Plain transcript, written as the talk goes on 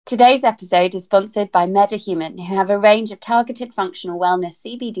Today's episode is sponsored by MediHuman, who have a range of targeted functional wellness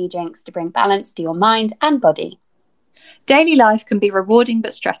CBD drinks to bring balance to your mind and body. Daily life can be rewarding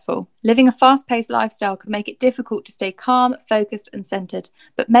but stressful. Living a fast-paced lifestyle can make it difficult to stay calm, focused and centered,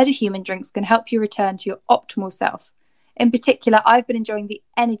 but MediHuman drinks can help you return to your optimal self. In particular, I've been enjoying the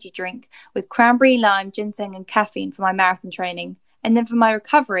energy drink with cranberry, lime, ginseng and caffeine for my marathon training. And then for my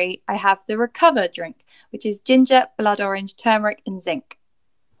recovery, I have the Recover drink, which is ginger, blood orange, turmeric and zinc.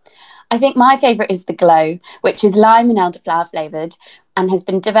 I think my favourite is the Glow, which is lime and elderflower flavoured and has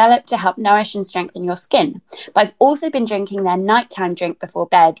been developed to help nourish and strengthen your skin. But I've also been drinking their nighttime drink before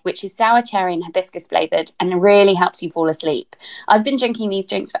bed, which is sour cherry and hibiscus flavoured and really helps you fall asleep. I've been drinking these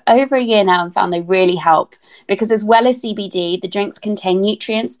drinks for over a year now and found they really help because as well as CBD, the drinks contain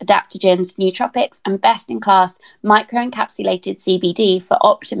nutrients, adaptogens, nootropics and best-in-class microencapsulated CBD for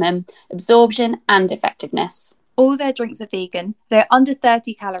optimum absorption and effectiveness. All their drinks are vegan, they're under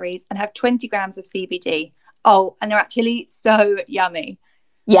 30 calories and have 20 grams of CBD. Oh, and they're actually so yummy.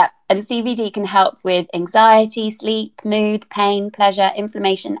 Yeah, and CBD can help with anxiety, sleep, mood, pain, pleasure,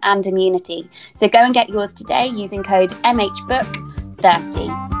 inflammation and immunity. So go and get yours today using code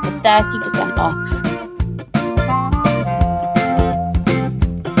MHBOOK30 for 30% off.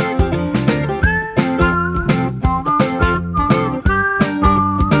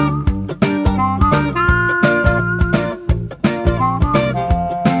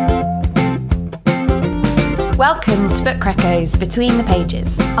 Welcome to Book Recos Between the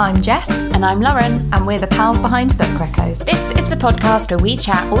Pages. I'm Jess. And I'm Lauren. And we're the pals behind Book Recos. This is the podcast where we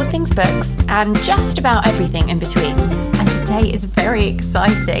chat all things books and just about everything in between. And today is very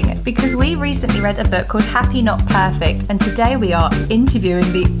exciting because we recently read a book called Happy Not Perfect, and today we are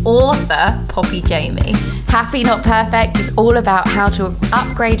interviewing the author, Poppy Jamie. Happy Not Perfect is all about how to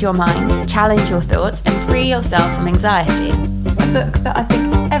upgrade your mind, challenge your thoughts and free yourself from anxiety. A book that I think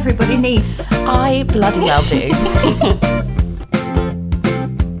everybody needs. I bloody well do.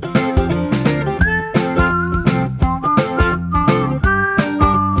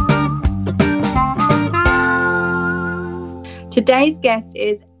 Today's guest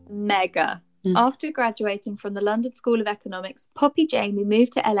is mega. After graduating from the London School of Economics, Poppy Jamie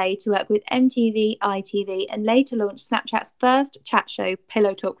moved to LA to work with MTV, ITV, and later launched Snapchat's first chat show,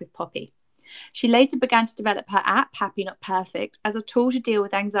 Pillow Talk with Poppy. She later began to develop her app, Happy Not Perfect, as a tool to deal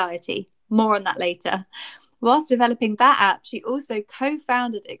with anxiety. More on that later. Whilst developing that app, she also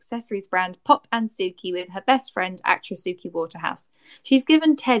co-founded accessories brand Pop and Suki with her best friend, actress Suki Waterhouse. She's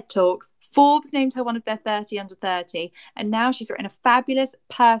given TED Talks. Forbes named her one of their 30 under 30, and now she's written a fabulous,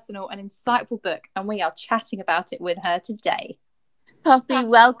 personal and insightful book, and we are chatting about it with her today. Poppy,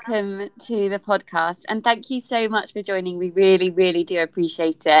 welcome to the podcast and thank you so much for joining. We really, really do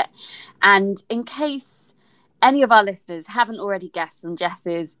appreciate it. And in case any of our listeners haven't already guessed from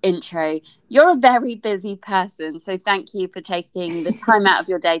Jess's intro, you're a very busy person. So thank you for taking the time out of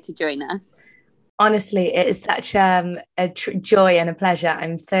your day to join us. Honestly, it is such a joy and a pleasure. I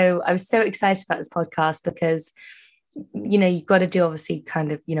was so excited about this podcast because, you know, you've got to do obviously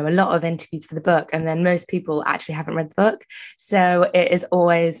kind of, you know, a lot of interviews for the book, and then most people actually haven't read the book. So it is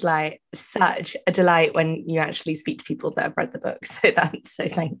always like such a delight when you actually speak to people that have read the book. So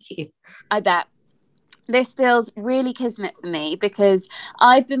thank you. I bet. This feels really kismet for me because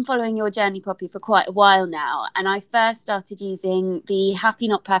I've been following your journey, Poppy, for quite a while now. And I first started using the Happy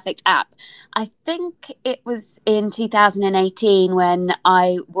Not Perfect app. I think it was in 2018 when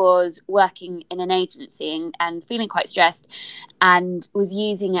I was working in an agency and feeling quite stressed and was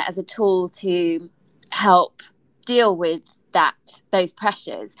using it as a tool to help deal with those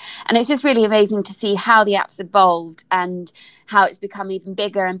pressures. And it's just really amazing to see how the app's evolved and how it's become even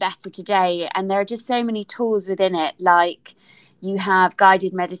bigger and better today. And there are just so many tools within it, like you have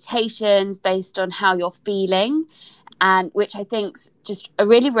guided meditations based on how you're feeling, and which I think's just a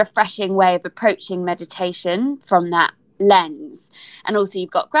really refreshing way of approaching meditation from that lens. And also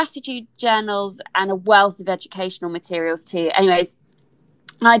you've got gratitude journals and a wealth of educational materials too. Anyways,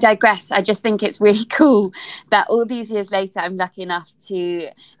 I digress. I just think it's really cool that all these years later, I'm lucky enough to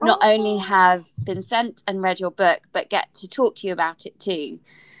not only have been sent and read your book, but get to talk to you about it too.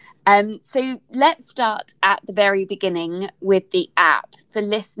 So let's start at the very beginning with the app. For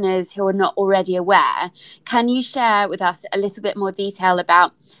listeners who are not already aware, can you share with us a little bit more detail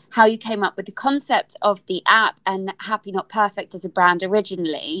about how you came up with the concept of the app and Happy Not Perfect as a brand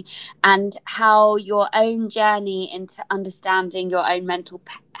originally, and how your own journey into understanding your own mental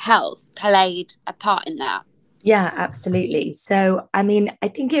health played a part in that? Yeah, absolutely. So, I mean, I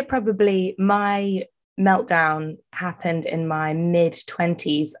think my meltdown happened in my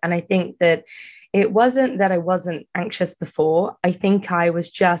mid-20s. And I think that it wasn't that I wasn't anxious before. I think I was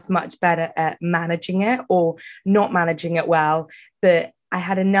just much better at managing it, or not managing it well. But I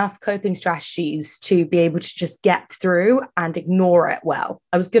had enough coping strategies to be able to just get through and ignore it well.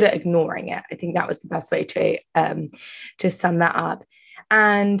 I was good at ignoring it. I think that was the best way to sum that up.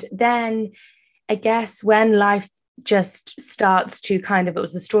 And then I guess when life just starts to kind of, it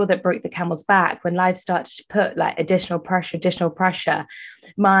was the straw that broke the camel's back, when life started to put like additional pressure,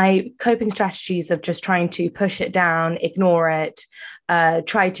 my coping strategies of just trying to push it down, ignore it,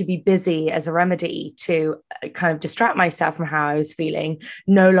 try to be busy as a remedy to kind of distract myself from how I was feeling,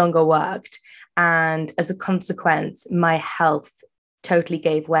 no longer worked. And as a consequence, my health totally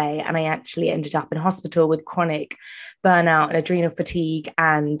gave way, and I actually ended up in hospital with chronic burnout and adrenal fatigue,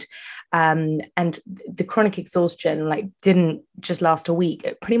 and the chronic exhaustion like didn't just last a week.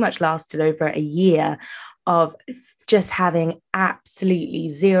 It pretty much lasted over a year of just having absolutely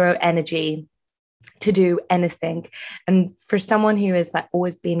zero energy to do anything. And for someone who is like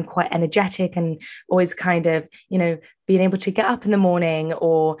always been quite energetic and always kind of, you know, being able to get up in the morning,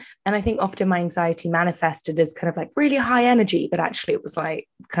 and I think often my anxiety manifested as kind of like really high energy, but actually it was like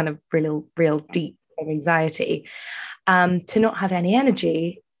kind of real deep anxiety. To not have any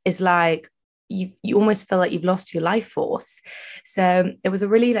energy is like you almost feel like you've lost your life force. So it was a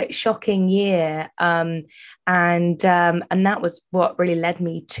really like shocking year. And that was what really led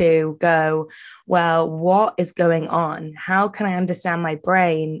me to go, well, what is going on? How can I understand my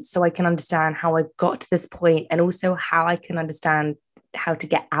brain so I can understand how I got to this point, and also how I can understand how to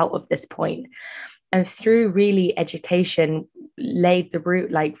get out of this point? And through really education laid the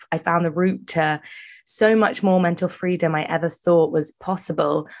route, like I found the route to so much more mental freedom I ever thought was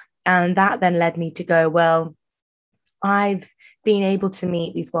possible. And that then led me to go, well, I've been able to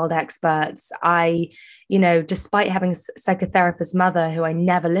meet these world experts. Despite having a psychotherapist mother who I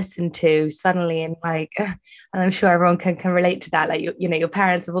never listened to, suddenly, and like, and I'm sure everyone can relate to that. Like, your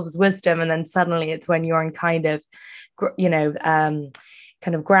parents have all this wisdom, and then suddenly it's when you're in kind of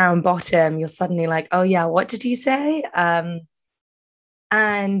ground bottom, you're suddenly like, oh yeah, what did you say?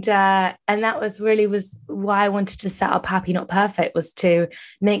 And that was why I wanted to set up Happy Not Perfect, was to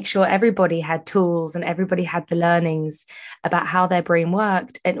make sure everybody had tools and everybody had the learnings about how their brain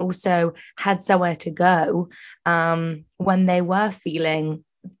worked, and also had somewhere to go when they were feeling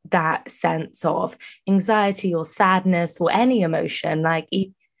that sense of anxiety or sadness or any emotion. Like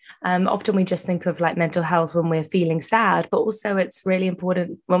often we just think of like mental health when we're feeling sad, but also it's really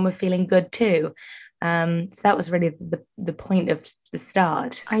important when we're feeling good too. So that was really the point of the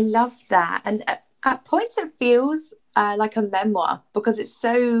start. I love that. And at points it feels like a memoir, because it's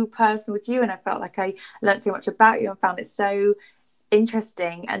so personal to you, and I felt like I learned so much about you and found it so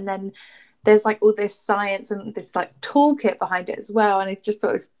interesting. And then there's like all this science and this like toolkit behind it as well, and I just thought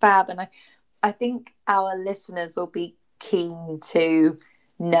it was fab. And I think our listeners will be keen to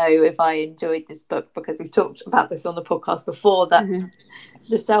know if I enjoyed this book, because we've talked about this on the podcast before, that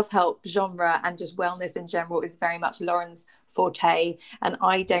the self-help genre and just wellness in general is very much Lauren's forte, and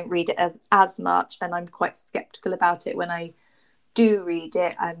I don't read it as much, and I'm quite skeptical about it when I do read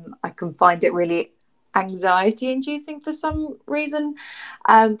it. I can find it really anxiety inducing for some reason,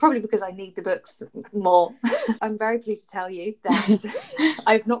 probably because I need the books more. I'm very pleased to tell you that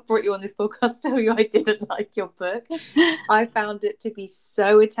I've not brought you on this podcast to tell you I didn't like your book. I found it to be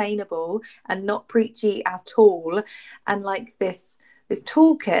so attainable and not preachy at all, and like this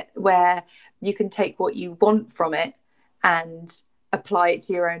toolkit where you can take what you want from it and apply it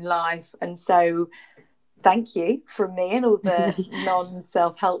to your own life. And so thank you from me and all the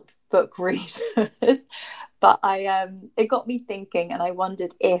non-self-help book readers. But it got me thinking, and I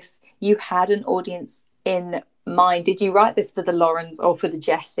wondered if you had an audience in mind. Did you write this for the Laurens or for the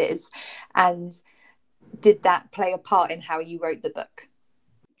Jesses, and did that play a part in how you wrote the book?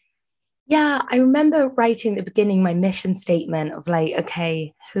 Yeah, I remember writing at the beginning my mission statement of like,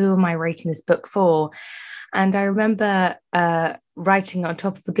 okay, who am I writing this book for? And I remember writing on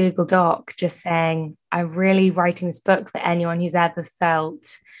top of a Google Doc, just saying, I'm really writing this book for anyone who's ever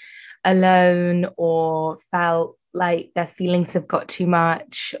felt alone, or felt like their feelings have got too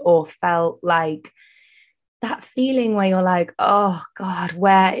much, or felt like that feeling where you're like, oh God,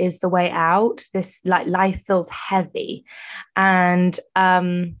 where is the way out? This like life feels heavy. And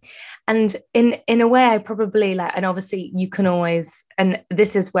in a way I probably like, and obviously you can always, and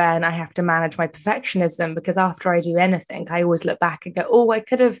this is when I have to manage my perfectionism, because after I do anything, I always look back and go, oh, I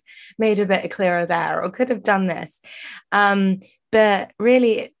could have made a bit clearer there, or could have done this. But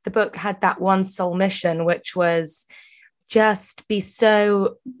really the book had that one sole mission, which was just be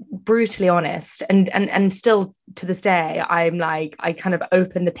so brutally honest, and still to this day I'm like, I kind of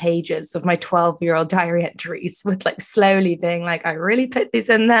open the pages of my 12-year-old diary entries with like slowly being like, I really put these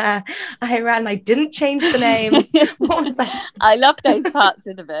in there, I didn't change the names. What was I love those parts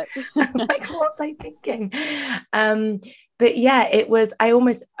of the book. like, what was I thinking? But yeah, it was, I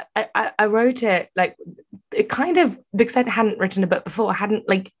wrote it like, it kind of, because I hadn't written a book before, I hadn't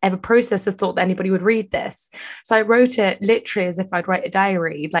like ever processed the thought that anybody would read this. So I wrote it literally as if I'd write a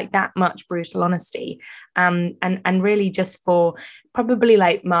diary, like that much brutal honesty. And really just for probably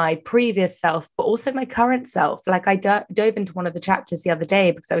like my previous self, but also my current self. Like I dove into one of the chapters the other day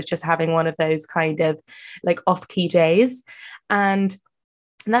because I was just having one of those kind of like off-key days. And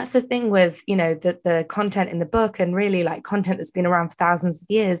that's the thing with, you know, the content in the book, and really like content that's been around for thousands of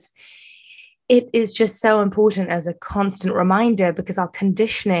years. It is just so important as a constant reminder, because our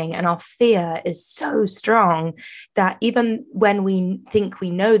conditioning and our fear is so strong that even when we think we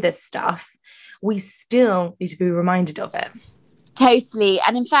know this stuff, we still need to be reminded of it. Totally.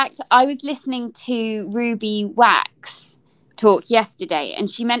 And in fact, I was listening to Ruby Wax talk yesterday, and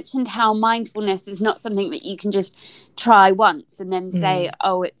she mentioned how mindfulness is not something that you can just try once and then say,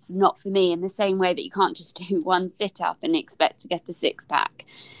 oh, it's not for me, in the same way that you can't just do one sit up and expect to get a six-pack.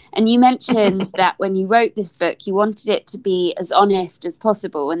 And you mentioned that when you wrote this book, you wanted it to be as honest as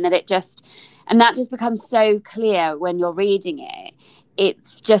possible, and that just becomes so clear when you're reading it.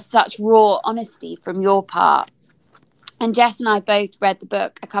 It's just such raw honesty from your part. And Jess and I both read the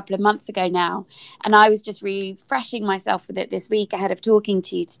book a couple of months ago now, and I was just refreshing myself with it this week ahead of talking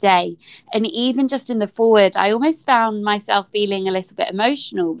to you today. And even just in the foreword, I almost found myself feeling a little bit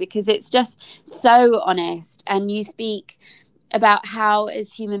emotional, because it's just so honest. And you speak about how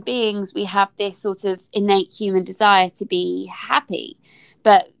as human beings, we have this sort of innate human desire to be happy,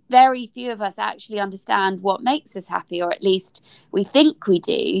 but very few of us actually understand what makes us happy, or at least we think we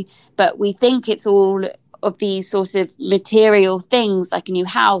do, but we think it's all of these sorts of material things like a new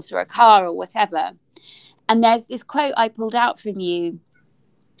house or a car or whatever. And there's this quote I pulled out from you,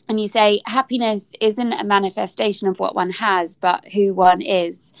 and you say, happiness isn't a manifestation of what one has, but who one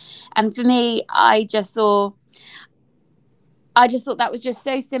is. And for me, I just thought that was just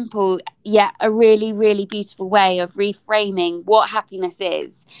so simple, yet a really, really beautiful way of reframing what happiness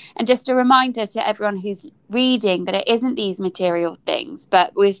is. And just a reminder to everyone who's reading that it isn't these material things,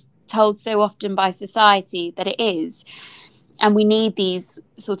 but we're told so often by society that it is. And we need these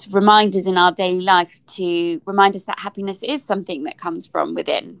sort of reminders in our daily life to remind us that happiness is something that comes from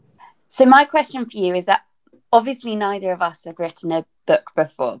within. So my question for you is that obviously neither of us have written a book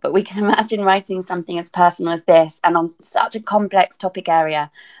before, but we can imagine writing something as personal as this and on such a complex topic area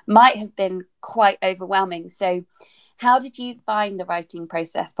might have been quite overwhelming. So how did you find the writing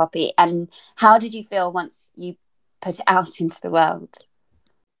process, Poppy? And how did you feel once you put it out into the world?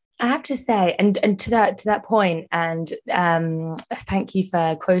 I have to say, and to that point, and thank you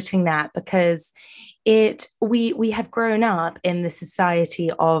for quoting that, because we have grown up in the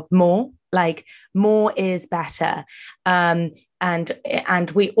society of more, like more is better, and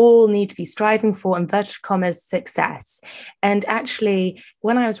we all need to be striving for, inverted commas, success. And actually,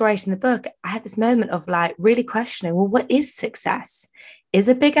 when I was writing the book, I had this moment of like really questioning, well, what is success? Is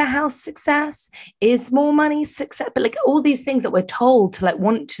a bigger house success? Is more money success? But like all these things that we're told to like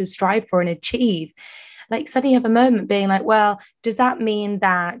want to strive for and achieve, like suddenly you have a moment being like, well, does that mean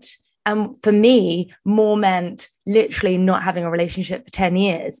that? And for me, more meant literally not having a relationship for 10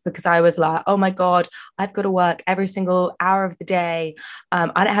 years, because I was like, oh my God, I've got to work every single hour of the day. I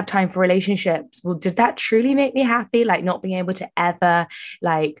don't have time for relationships. Well, did that truly make me happy? Like not being able to ever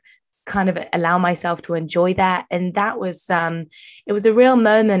like kind of allow myself to enjoy that. And that was it was a real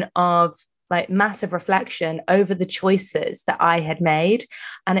moment of like massive reflection over the choices that I had made.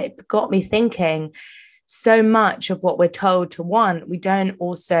 And it got me thinking, so much of what we're told to want, we don't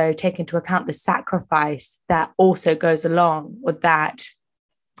also take into account the sacrifice that also goes along with that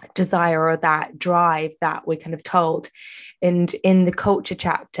desire or that drive that we're kind of told. And in the culture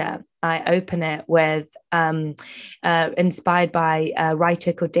chapter, I open it with inspired by a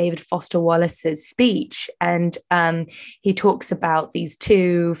writer called David Foster Wallace's speech. And he talks about these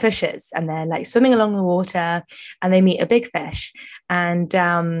two fishes, and they're like swimming along the water, and they meet a big fish. And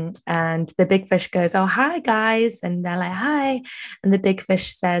the big fish goes, oh, hi, guys. And they're like, hi. And the big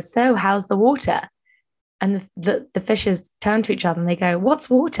fish says, so how's the water? And the fishes turn to each other and they go,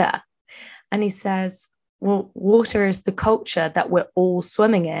 what's water? And he says, well, water is the culture that we're all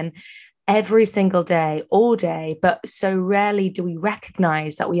swimming in every single day, all day. But so rarely do we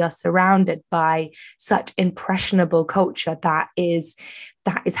recognize that we are surrounded by such impressionable culture that is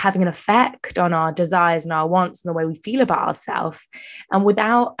that is having an effect on our desires and our wants and the way we feel about ourselves. And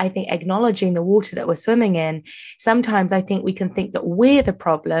without, I think, acknowledging the water that we're swimming in, sometimes I think we can think that we're the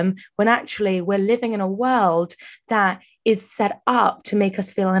problem when actually we're living in a world that is set up to make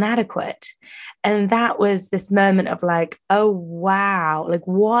us feel inadequate. And that was this moment of like, oh, wow, like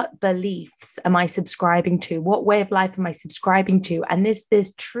what beliefs am I subscribing to? What way of life am I subscribing to? And this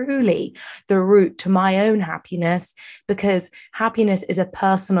is truly the route to my own happiness, because happiness is a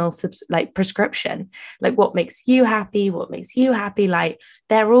personal like prescription. Like what makes you happy, like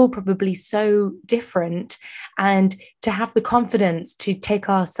they're all probably so different. And to have the confidence to take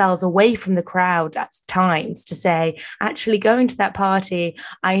ourselves away from the crowd at times, to say, actually going to that party,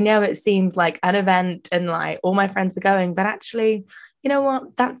 I know it seems like an event and like all my friends are going, but actually, you know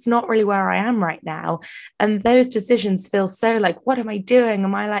what, that's not really where I am right now. And those decisions feel so like, what am I doing?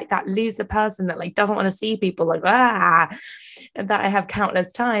 Am I like that loser person that like doesn't want to see people, like, that I have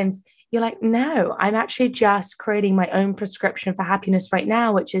countless times? You're like, no, I'm actually just creating my own prescription for happiness right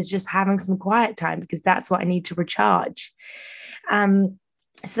now, which is just having some quiet time, because that's what I need to recharge.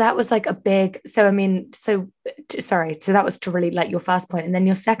 So that was like a big, so that was to really like your first point. And then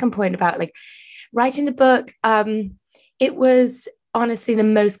your second point about like writing the book, it was honestly the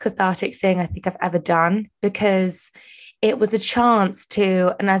most cathartic thing I think I've ever done, because it was a chance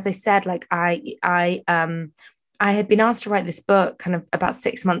to, and as I said, like I had been asked to write this book kind of about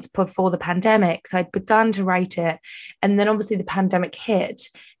 6 months before the pandemic. So I'd begun to write it. And then obviously the pandemic hit,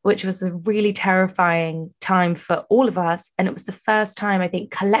 which was a really terrifying time for all of us. And it was the first time, I think,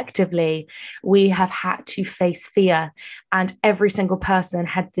 collectively, we have had to face fear. And every single person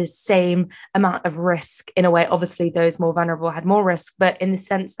had this same amount of risk in a way. Obviously, those more vulnerable had more risk, but in the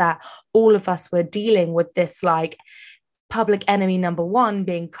sense that all of us were dealing with this like public enemy number one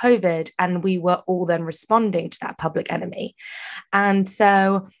being COVID, and we were all then responding to that public enemy. And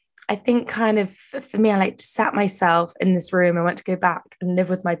so I think kind of for me, I like sat myself in this room. I went to go back and live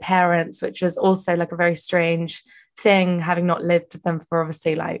with my parents, which was also like a very strange thing, having not lived with them for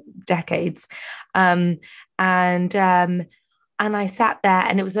obviously like decades. And I sat there,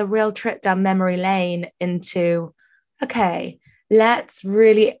 and it was a real trip down memory lane into, okay, let's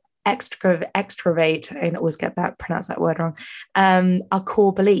really extravate, I always get that, pronounce that word wrong, our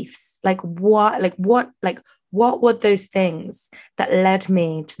core beliefs. What were those things that led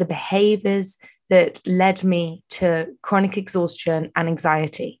me to the behaviors that led me to chronic exhaustion and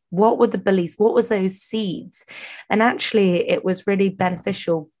anxiety? What were the beliefs? What was those seeds? And actually it was really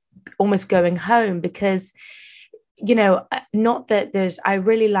beneficial almost going home, because, you know, not that I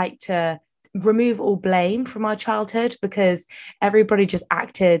really like to remove all blame from our childhood, because everybody just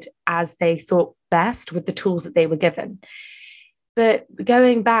acted as they thought best with the tools that they were given. But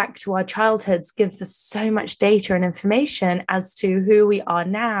going back to our childhoods gives us so much data and information as to who we are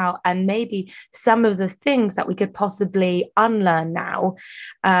now, and maybe some of the things that we could possibly unlearn now,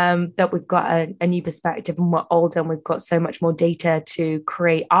 that we've got a new perspective and we're older and we've got so much more data to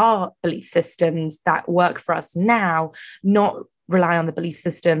create our belief systems that work for us now, not rely on the belief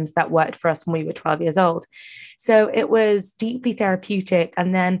systems that worked for us when we were 12 years old. So it was deeply therapeutic.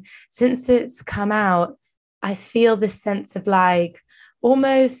 And then since it's come out, I feel this sense of like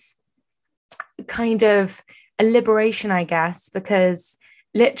almost kind of a liberation, I guess, because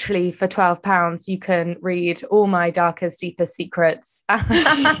literally for £12 you can read all my darkest, deepest secrets. And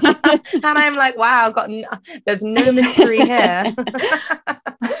I'm like, wow, there's no mystery here.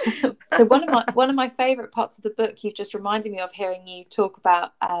 So one of my favorite parts of the book, you've just reminded me of hearing you talk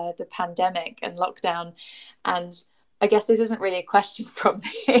about the pandemic and lockdown. And I guess this isn't really a question from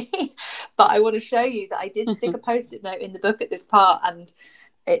me, but I want to show you that I did stick a Post-it note in the book at this part, and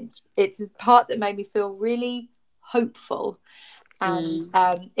it's a part that made me feel really hopeful. And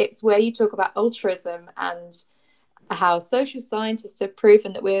it's where you talk about altruism and how social scientists have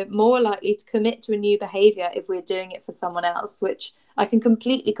proven that we're more likely to commit to a new behaviour if we're doing it for someone else, which I can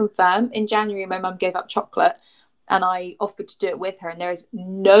completely confirm. In January, my mum gave up chocolate and I offered to do it with her, and there is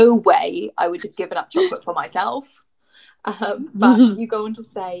no way I would have given up chocolate for myself. But you go on to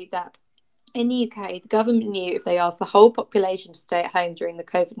say that in the UK, the government knew if they asked the whole population to stay at home during the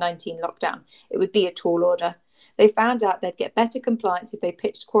COVID-19 lockdown, it would be a tall order. They found out they'd get better compliance if they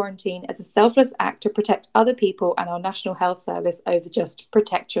pitched quarantine as a selfless act to protect other people and our National Health Service over just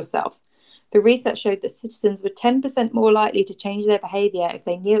protect yourself. The research showed that citizens were 10% more likely to change their behaviour if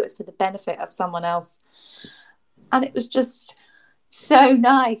they knew it was for the benefit of someone else. And it was just so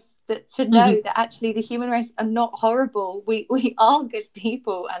nice to know that actually the human race are not horrible. We are good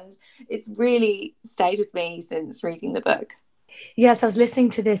people, and it's really stayed with me since reading the book. Yes, I was listening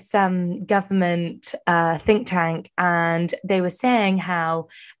to this government think tank, and they were saying how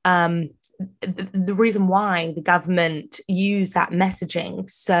the reason why the government used that messaging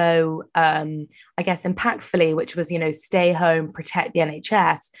so, I guess, impactfully, which was, stay home, protect the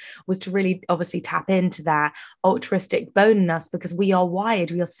NHS, was to really obviously tap into that altruistic bone in us, because we are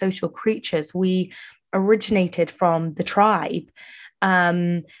wired, we are social creatures. We originated from the tribe.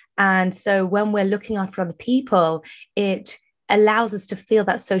 And so when we're looking after other people, it allows us to feel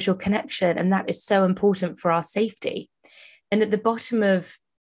that social connection, and that is so important for our safety. And at the bottom of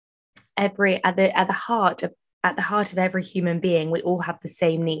every at the heart of every human being, we all have the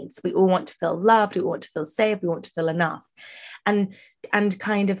same needs. We all want to feel loved, we want to feel safe, we want to feel enough. And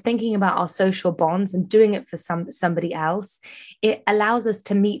kind of thinking about our social bonds and doing it for somebody else, it allows us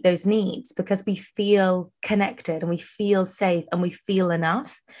to meet those needs because we feel connected and we feel safe and we feel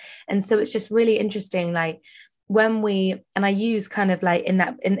enough. And so it's just really interesting, like, and I use kind of like in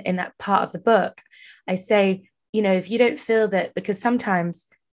that part of the book, I say, if you don't feel that, because sometimes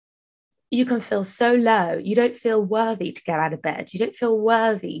you can feel so low, you don't feel worthy to get out of bed, you don't feel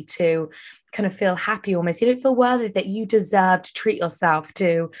worthy to kind of feel happy almost, you don't feel worthy that you deserve to treat yourself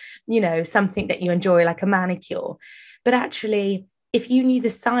to, something that you enjoy, like a manicure. But actually, if you knew the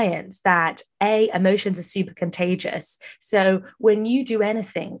science that emotions are super contagious, so when you do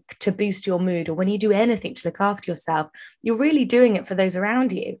anything to boost your mood, or when you do anything to look after yourself, you're really doing it for those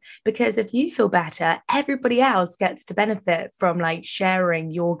around you. Because if you feel better, everybody else gets to benefit from like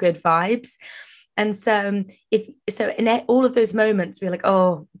sharing your good vibes. And so in all of those moments, we're like,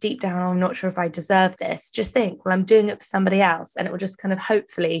 oh, deep down, I'm not sure if I deserve this. Just think, well, I'm doing it for somebody else. And it will just kind of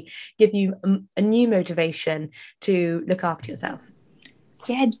hopefully give you a new motivation to look after yourself.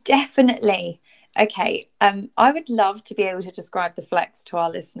 Yeah, definitely. Okay. I would love to be able to describe the flex to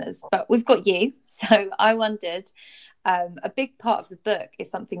our listeners, but we've got you. So I wondered, a big part of the book is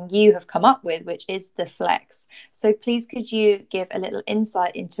something you have come up with, which is the flex. So please, could you give a little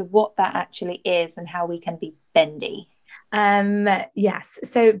insight into what that actually is and how we can be bendy? Yes.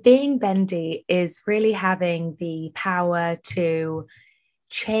 So being bendy is really having the power to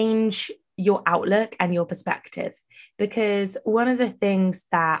change your outlook and your perspective. Because one of the things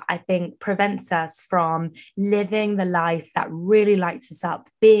that I think prevents us from living the life that really lights us up,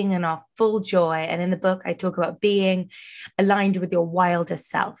 being in our full joy, and in the book, I talk about being aligned with your wildest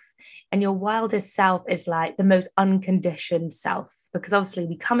self. And your wildest self is like the most unconditioned self, because obviously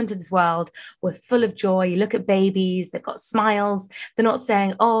we come into this world, we're full of joy. You look at babies, they've got smiles. They're not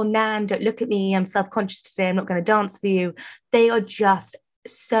saying, oh, Nan, don't look at me, I'm self-conscious today, I'm not going to dance for you. They are just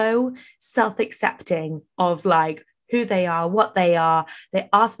so self-accepting of like who they are, what they are. They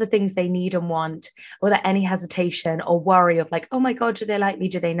ask for things they need and want, without any hesitation or worry of like, oh my God, do they like me?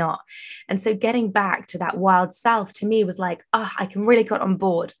 Do they not? And so getting back to that wild self to me was like, I can really get on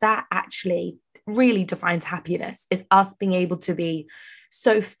board. That actually really defines happiness, is us being able to be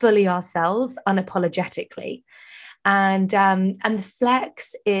so fully ourselves unapologetically. And the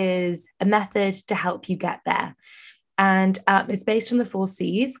flex is a method to help you get there. And it's based on the 4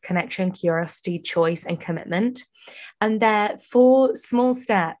 C's: connection, curiosity, choice, and commitment. And they're 4 small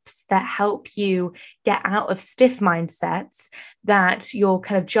steps that help you get out of stiff mindsets that you're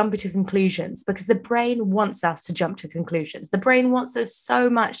kind of jumping to conclusions, because the brain wants us to jump to conclusions. The brain wants us so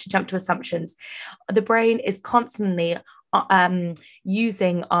much to jump to assumptions. The brain is constantly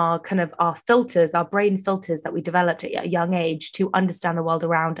using our filters, our brain filters that we developed at a young age to understand the world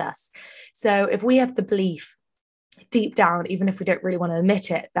around us. So if we have the belief deep down, even if we don't really want to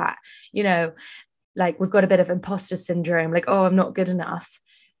admit it, that, like we've got a bit of imposter syndrome, like, oh, I'm not good enough,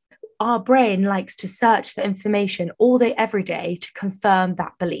 our brain likes to search for information all day, every day, to confirm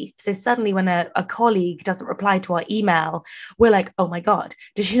that belief. So suddenly when a colleague doesn't reply to our email, we're like, oh my God,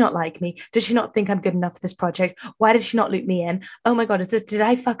 does she not like me? Does she not think I'm good enough for this project? Why did she not loop me in? Oh my God, did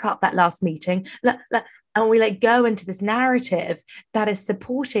I fuck up that last meeting? And we like go into this narrative that is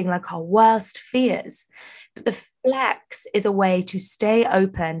supporting like our worst fears. But the flex is a way to stay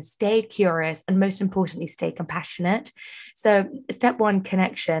open, stay curious, and most importantly, stay compassionate. So step 1,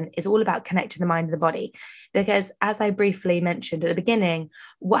 connection, is all about connecting the mind and the body. Because as I briefly mentioned at the beginning,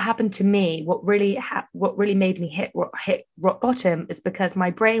 what happened to me, what really made me hit rock bottom, is because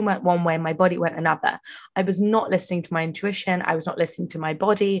my brain went one way and my body went another. I was not listening to my intuition. I was not listening to my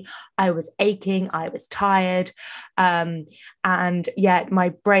body. I was aching. I was tired. And yet my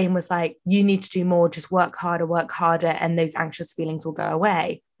brain was like, you need to do more, just work harder, and those anxious feelings will go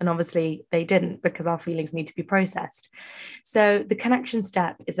away. And obviously they didn't, because our feelings need to be processed. So the connection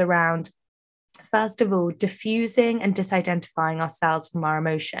step is around first of all, diffusing and disidentifying ourselves from our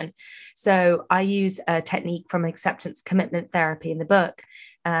emotion. So I use a technique from acceptance commitment therapy in the book,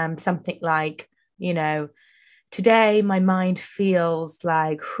 something like, today my mind feels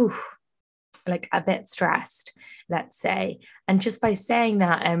like a bit stressed, let's say. And just by saying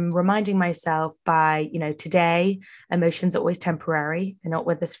that, I'm reminding myself today, emotions are always temporary. They're not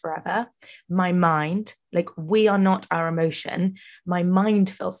with us forever. My mind, we are not our emotion. My mind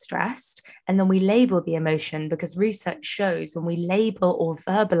feels stressed. And then we label the emotion, because research shows when we label or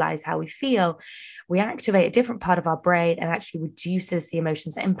verbalize how we feel, we activate a different part of our brain and actually reduces the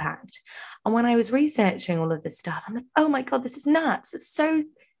emotion's impact. And when I was researching all of this stuff, I'm like, oh my God, this is nuts. It's so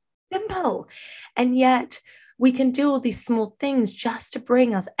simple. And yet we can do all these small things just to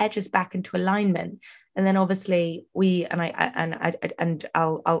bring us edges back into alignment. And then obviously I'll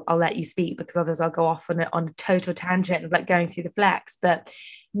let you speak, because otherwise I'll go off on a total tangent of going through the flex. But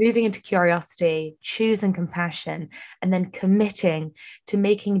moving into curiosity, choosing compassion, and then committing to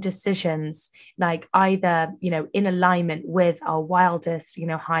making decisions either in alignment with our wildest,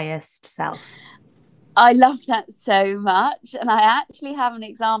 highest self. I love that so much. And I actually have an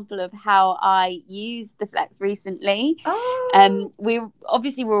example of how I used the flex recently. We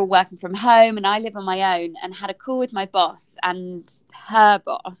obviously were all working from home, and I live on my own, and had a call with my boss and her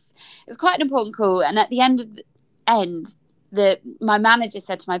boss. It was quite an important call. And at the end, my manager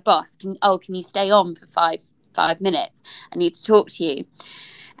said to my boss, can you stay on for five minutes? I need to talk to you.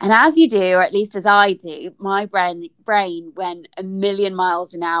 And as you do, or at least as I do, my brain went a million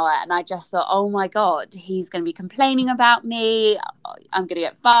miles an hour. And I just thought, oh my God, he's going to be complaining about me. I'm going to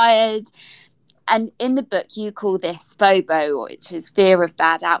get fired. And in the book, you call this FOBO, which is fear of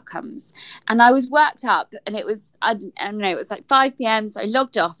bad outcomes. And I was worked up, and it was, I don't know, it was 5 p.m. So I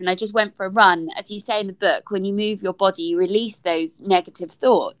logged off and I just went for a run. As you say in the book, when you move your body, you release those negative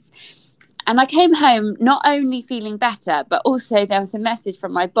thoughts. And I came home not only feeling better, but also there was a message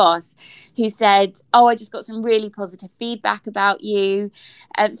from my boss who said, oh, I just got some really positive feedback about you.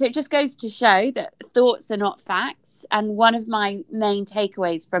 So it just goes to show that thoughts are not facts. And one of my main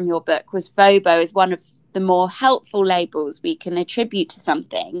takeaways from your book was FOBO is one of the more helpful labels we can attribute to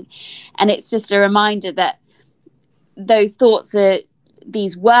something. And it's just a reminder that those thoughts are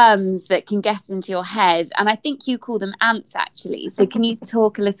these worms that can get into your head. And I think you call them ants, actually. So can you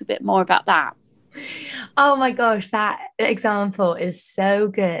talk a little bit more about that? Oh my gosh, that example is so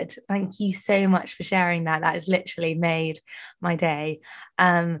good. Thank you so much for sharing that. That has literally made my day.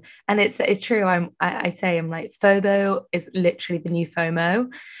 And it's true. I say I'm like, FOBO is literally the new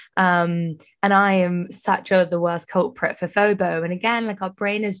FOMO. And I am the worst culprit for FOBO. And again, our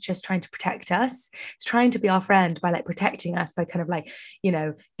brain is just trying to protect us. It's trying to be our friend by protecting us, by kind of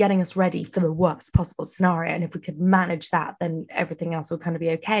getting us ready for the worst possible scenario. And if we could manage that, then everything else will kind of be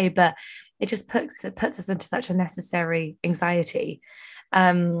okay. But it just puts us into such a necessary anxiety.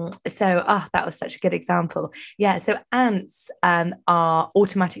 That was such a good example. Yeah. So ants are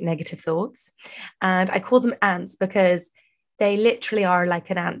automatic negative thoughts. And I call them ants because they literally are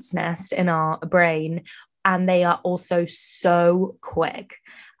like an ant's nest in our brain. And they are also so quick.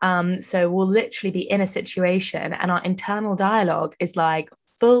 So we'll literally be in a situation and our internal dialogue is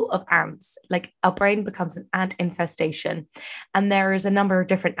full of ants. Our brain becomes an ant infestation. And there is a number of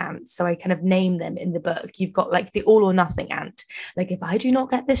different ants. So I kind of name them in the book. You've got the all or nothing ant. If I do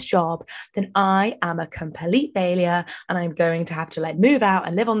not get this job, then I am a complete failure and I'm going to have to move out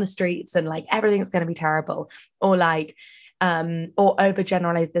and live on the streets and everything's going to be terrible. Or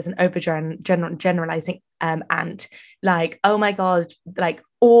overgeneralize. There's an overgeneralizing ant. Oh my God,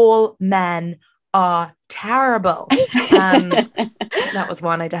 all men are terrible. That was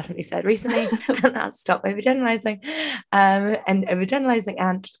one I definitely said recently. That's stop overgeneralizing. And overgeneralizing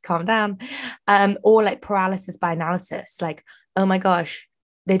ant, calm down. Or paralysis by analysis. Oh my gosh,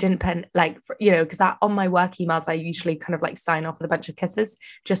 they didn't pen because on my work emails I usually kind of sign off with a bunch of kisses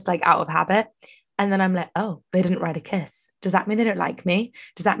just out of habit. And then I'm like, oh, they didn't write a kiss. Does that mean they don't like me?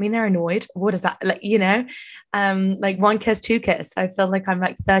 Does that mean they're annoyed? What is that? One kiss, two kiss. I feel like I'm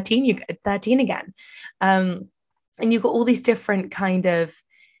 13 again. And you've got all these different kind of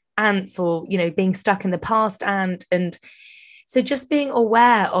ants or, being stuck in the past and so just being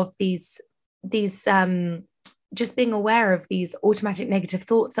aware of these just being aware of these automatic negative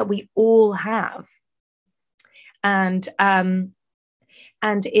thoughts that we all have.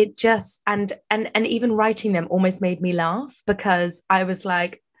 And it just and even writing them almost made me laugh because I was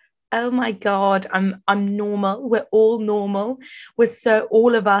like, oh my God, I'm normal. We're all normal.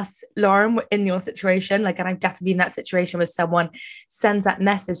 All of us, Lauren, we're in your situation. And I've definitely been in that situation where someone sends that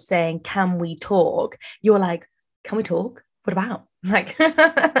message saying, can we talk? You're like, can we talk? what about? Like,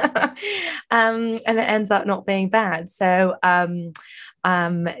 and it ends up not being bad. So,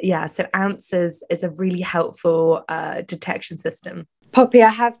 yeah, so AMPS is a really helpful detection system. Poppy, I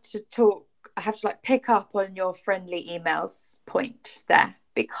have to like pick up on your friendly emails point there,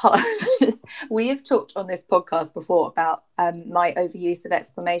 because we have talked on this podcast before about my overuse of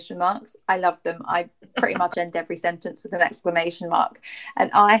exclamation marks. I love them. I pretty much end every sentence with an exclamation mark.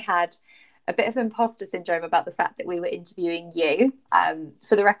 And I had a bit of imposter syndrome about the fact that we were interviewing you.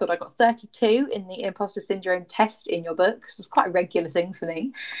 For the record, I got 32 in the imposter syndrome test in your book. So it's quite a regular thing for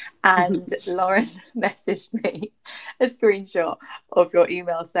me. And Lauren messaged me a screenshot of your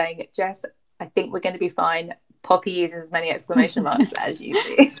email saying, Jess, I think we're going to be fine. Poppy uses as many exclamation marks as you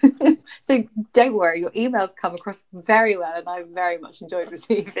do. So don't worry, your emails come across very well, and I very much enjoyed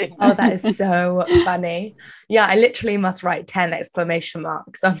receiving them. Oh, that is so funny. Yeah, I literally must write 10 exclamation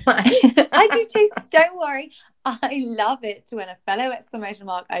marks on my I do too, don't worry. I love it when a fellow exclamation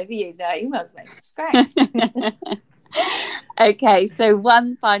mark overuser emails me. It's great. Okay, so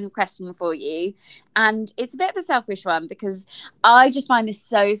one final question for you, and it's a bit of a selfish one because I just find this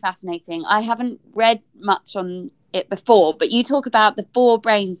so fascinating. I haven't read much on it before, but you talk about the 4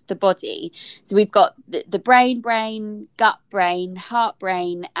 brains of the body. So we've got the brain, gut brain, heart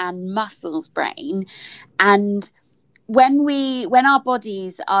brain, and muscles brain. And when our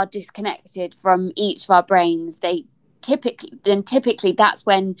bodies are disconnected from each of our brains, typically that's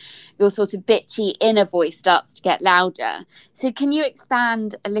when your sort of bitchy inner voice starts to get louder. So can you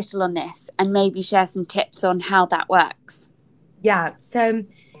expand a little on this and maybe share some tips on how that works? Yeah, so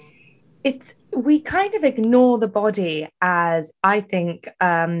we kind of ignore the body as, I think,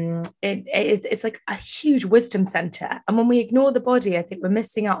 it's like a huge wisdom center. And when we ignore the body, I think we're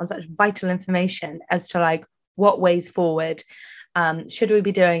missing out on such vital information as to like what ways forward. Should we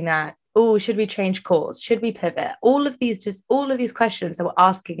be doing that? Oh, should we change course? Should we pivot? All of these questions that we're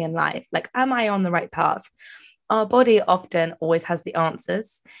asking in life, like, am I on the right path? Our body often always has the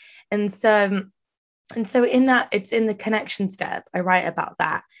answers. And so in that, it's in the connection step, I write about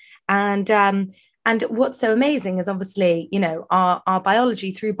that. And what's so amazing is obviously, you know, our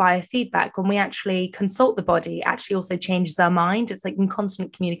biology through biofeedback, when we actually consult the body, actually also changes our mind. It's like in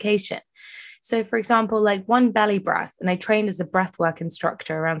constant communication. So, for example, like one belly breath, and I trained as a breathwork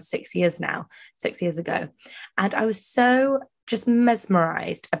instructor around 6 years ago. And I was so just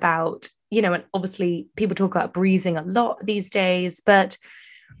mesmerized about, you know, and obviously people talk about breathing a lot these days, but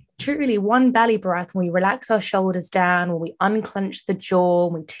truly one belly breath, when we relax our shoulders down, when we unclench the jaw,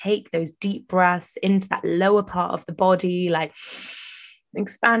 when we take those deep breaths into that lower part of the body, like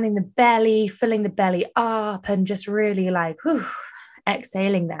expanding the belly, filling the belly up, and just really like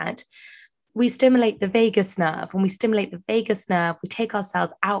exhaling that, we stimulate the vagus nerve. When we stimulate the vagus nerve, we take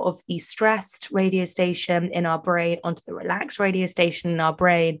ourselves out of the stressed radio station in our brain onto the relaxed radio station in our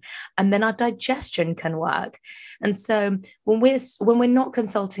brain, and then our digestion can work. And so when we're not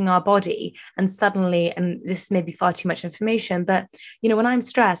consulting our body, and suddenly, and this may be far too much information, but you know, when I'm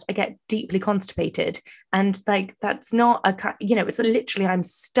stressed, I get deeply constipated, and like that's not a, you know, it's literally I'm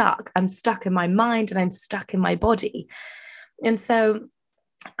stuck in my mind and I'm stuck in my body. And so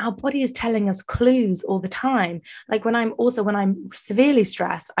our body is telling us clues all the time. Like when I'm severely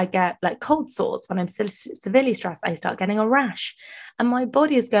stressed, I get like cold sores. When I'm severely stressed, I start getting a rash, and my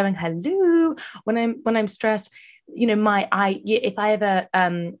body is going hello. When I'm stressed, you know, if I ever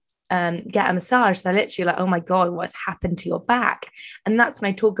get a massage, they're literally like, oh my God, what's happened to your back? And that's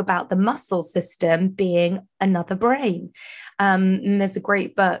when I talk about the muscle system being another brain. And there's a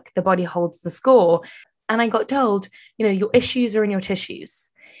great book, The Body Holds the Score. And I got told, you know, your issues are in your tissues.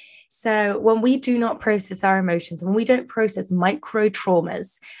 So when we do not process our emotions, when we don't process micro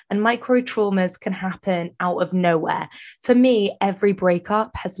traumas, and micro traumas can happen out of nowhere. For me, every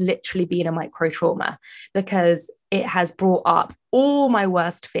breakup has literally been a micro trauma because it has brought up all my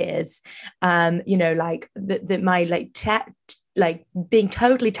worst fears. You know, like like being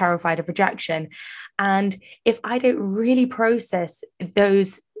totally terrified of rejection. And if I don't really process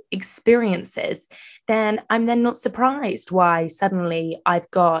those experiences, then I'm then not surprised why suddenly I've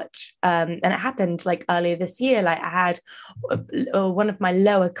got and it happened like earlier this year, like I had one of my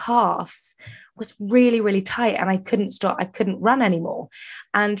lower calves was really, really tight and I couldn't run anymore.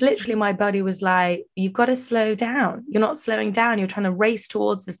 And literally my body was like, you've got to slow down. You're not slowing down. You're trying to race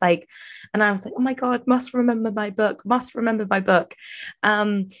towards this, like, and I was like, oh my God, must remember my book. But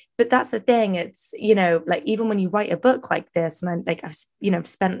that's the thing. It's, you know, like even when you write a book like this, and I've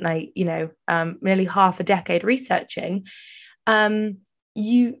spent like, you know, nearly half a decade researching, it's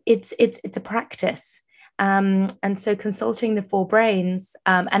a practice. And so consulting the 4 brains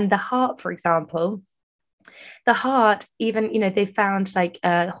and the heart, for example, the heart, even, they found like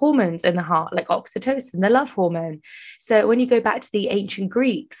hormones in the heart, like oxytocin, the love hormone. So when you go back to the ancient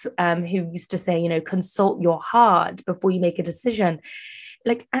Greeks, who used to say, consult your heart before you make a decision,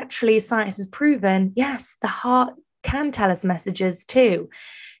 like actually science has proven, yes, the heart can tell us messages too.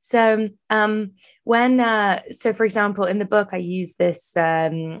 So so for example, in the book, I use this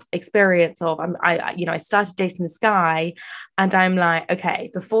experience of I started dating this guy, and I'm like,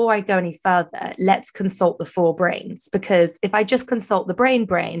 okay, before I go any further, let's consult the four brains, because if I just consult the brain,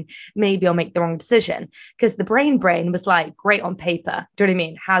 maybe I'll make the wrong decision, because the brain was like great on paper. Do you know what I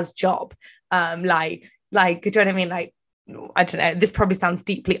mean? Has job, like do you know what I mean? Like, I don't know, this probably sounds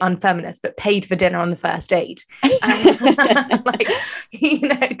deeply unfeminist, but paid for dinner on the first date. Like,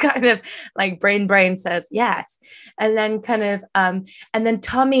 kind of like brain says yes. And then kind of, and then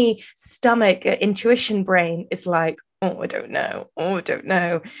tummy, stomach, intuition brain is like, I don't know.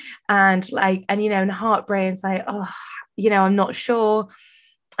 And like, and heart brain's like, I'm not sure.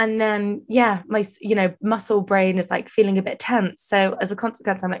 And then, my, muscle brain is like feeling a bit tense. So as a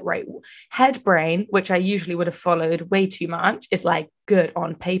consequence, I'm like, right, head brain, which I usually would have followed way too much, is like good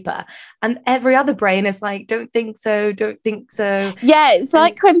on paper. And every other brain is like, don't think so. Yeah, it's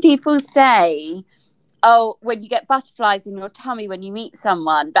like when people say, oh, when you get butterflies in your tummy when you meet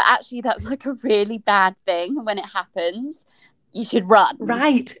someone, but actually that's like a really bad thing when it happens. You should run.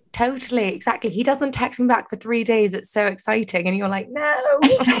 Right, totally, exactly. He doesn't text me back for 3 days. It's so exciting. And you're like, no.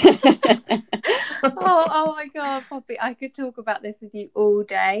 oh my God, Poppy, I could talk about this with you all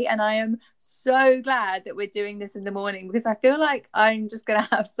day. And I am so glad that we're doing this in the morning, because I feel like I'm just going to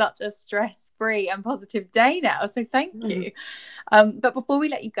have such a stress-free and positive day now. So thank you. But before we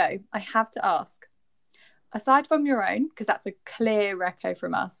let you go, I have to ask, aside from your own, because that's a clear reco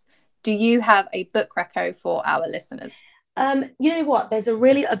from us, do you have a book reco for our listeners? You know what? There's a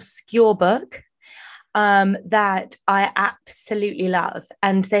really obscure book that I absolutely love,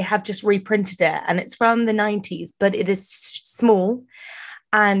 and they have just reprinted it, and it's from the 90s, but it is small,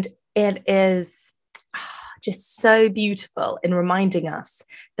 and it is just so beautiful in reminding us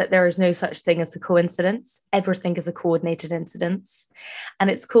that there is no such thing as a coincidence. Everything is a coordinated incidence. And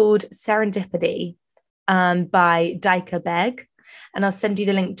it's called Serendipity by Deika Begg. And I'll send you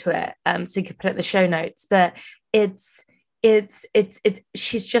the link to it so you can put it in the show notes. But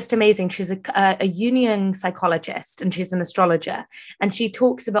she's just amazing. She's a Jungian psychologist, and she's an astrologer, and she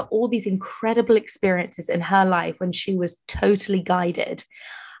talks about all these incredible experiences in her life when she was totally guided.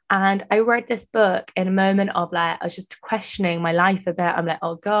 And I read this book in a moment of like, I was just questioning my life a bit. I'm like,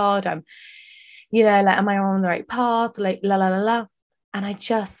 oh God, I'm, like, am I on the right path? Like, la la la la. And I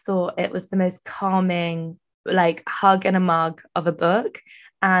just thought it was the most calming, like, hug and a mug of a book.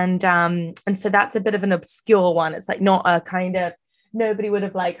 And so that's a bit of an obscure one. It's like not a kind of, nobody would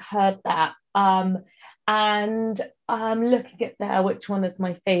have like heard that. And I'm looking at there, which one is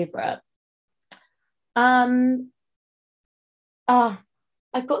my favorite?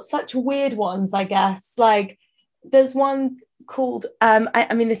 I've got such weird ones, I guess. Like there's one called,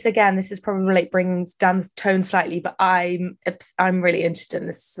 I mean, this is probably like brings down the tone slightly, but I'm really interested in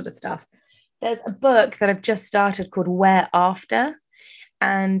this sort of stuff. There's a book that I've just started called Where After.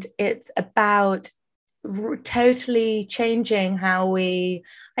 And it's about totally changing how we,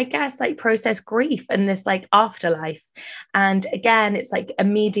 I guess, like process grief in this like afterlife. And again, it's like a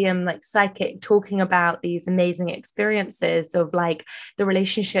medium, like psychic, talking about these amazing experiences of like the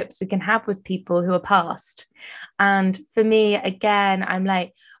relationships we can have with people who are past. And for me, again, I'm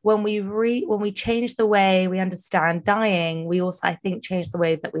like, when we change the way we understand dying, we also, I think, change the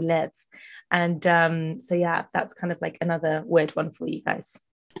way that we live. And so yeah, that's kind of like another weird one for you guys.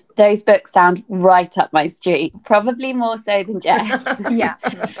 Those books sound right up my street, probably more so than Jess. Yeah.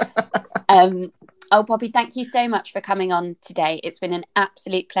 Oh, Poppy, thank you so much for coming on today. It's been an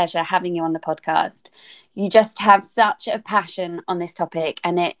absolute pleasure having you on the podcast. You just have such a passion on this topic,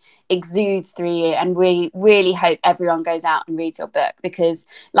 and it exudes through you. And we really hope everyone goes out and reads your book, because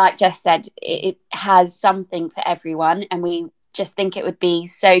like Jess said, it has something for everyone. And we just think it would be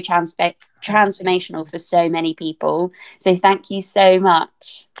so transformational for so many people. So thank you so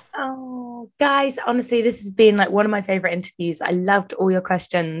much. Oh, guys, honestly, this has been like one of my favorite interviews. I loved all your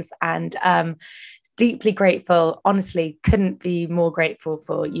questions, and deeply grateful. Honestly, couldn't be more grateful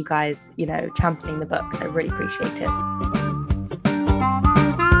for you guys, championing the book. So I really appreciate it.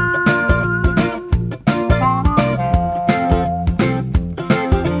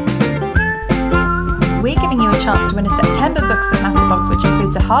 We're giving you a chance to win a September Books That Matter box, which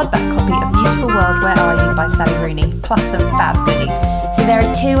includes a hardback copy of Beautiful World, Where Are You by Sally Rooney, plus some fab goodies. So There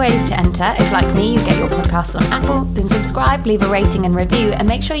are 2 ways to enter. If, like me, you get your podcasts on Apple, then subscribe, leave a rating and review, and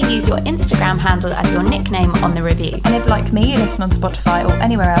make sure you use your Instagram handle as your nickname on the review. And if, like me, you listen on Spotify or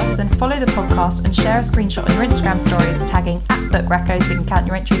anywhere else, then follow the podcast and share a screenshot on your Instagram stories tagging @BookReco so we can count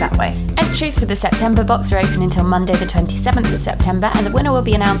your entry that way. Entries for the September box are open until Monday the 27th of September, and the winner will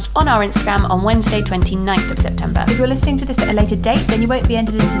be announced on our Instagram on Wednesday 29th of September. If you're listening to this at a later date, then you won't be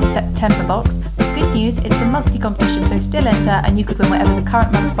entered into the September box. But good news, it's a monthly competition, so still enter and you could win whatever the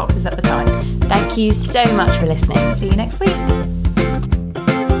current month's box is at the time. Thank you so much for listening. See you next week.